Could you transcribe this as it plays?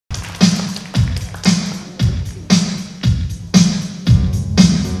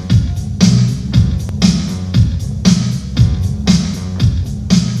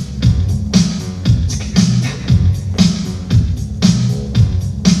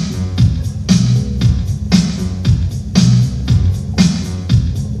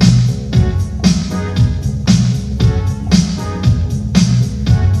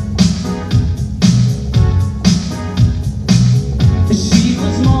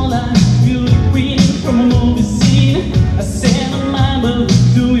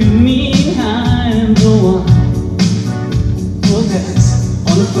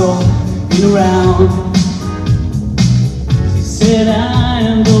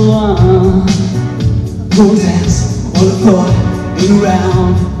Who dance on the floor in a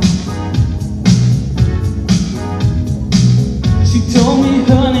round. She told me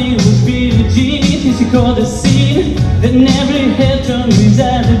her name was Billie Jean, and she called the scene that never had turned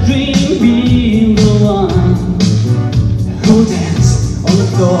inside a dream. Being the one who dance on the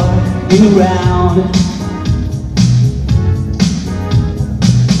floor in a round.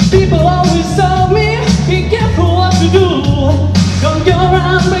 People always told me, be careful what you do. Don't go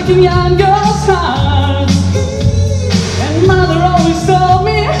around breaking young girls' hearts. And mother always told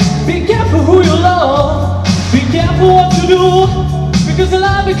me, be careful who you love. Be careful what you do, because the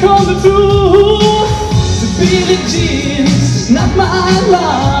lie becomes the truth. The Billie Jean is not my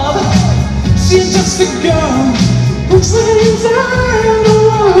love. She's just a girl who's inside the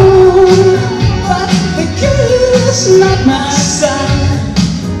world. But the kid is not my son.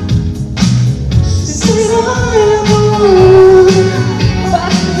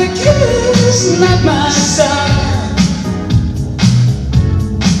 But the kid is not my son.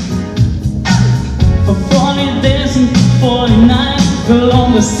 For 40 days and 40 nights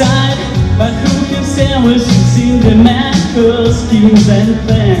along the side. But who can say when she's in the man? Her schemes and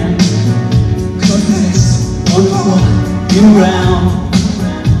plans. Confidence on the floor in round.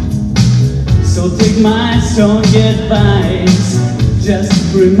 So take my strong advice. Just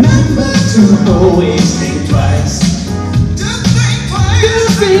remember to always think twice. Just think twice.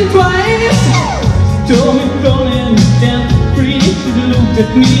 Just think twice. Told me floating down free. She looked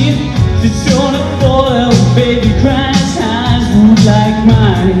at me. She showed it for her baby cries. Eyes would like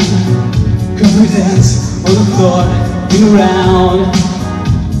mine. Come we dance on the floor in a round.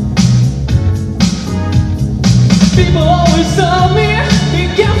 People always told me, be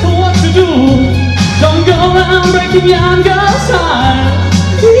careful what you do. Don't go around breaking young girls'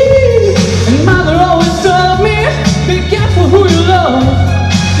 hearts. And mother always told me, be careful who you love.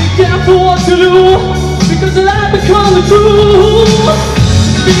 Be careful what you do, because the lie becomes the truth.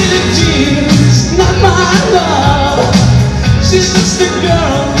 Billie Jean is not my love. She's just a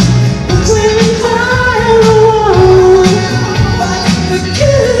girl who's inside the world. But the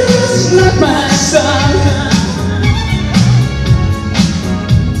kid is not my son.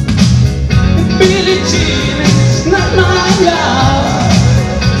 Billie Jean is not my love.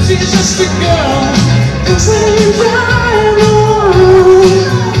 She's just a girl who's inside the world.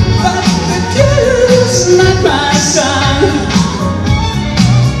 But the kid is not my son.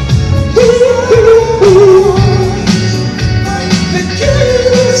 The kid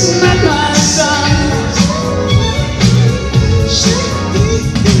is not my son.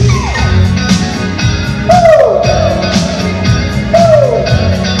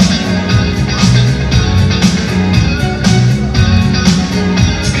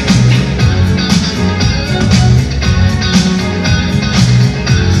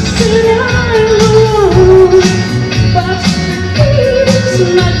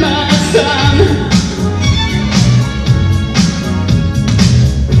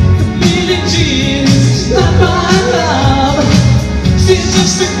 She's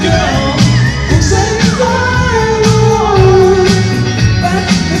just a girl who's inside the world. But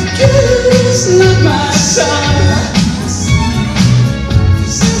the kid is not my son.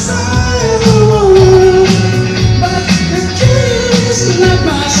 She's inside the world. But the kid is not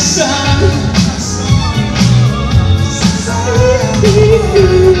my son.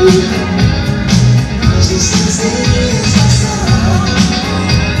 She's inside my son.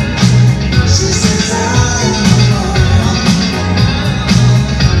 She's inside the world.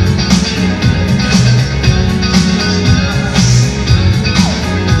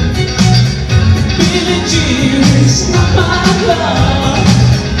 Billie Jean is not my love.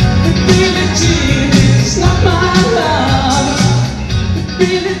 Billie Jean is not my love.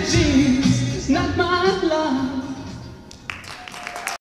 Billie Jean.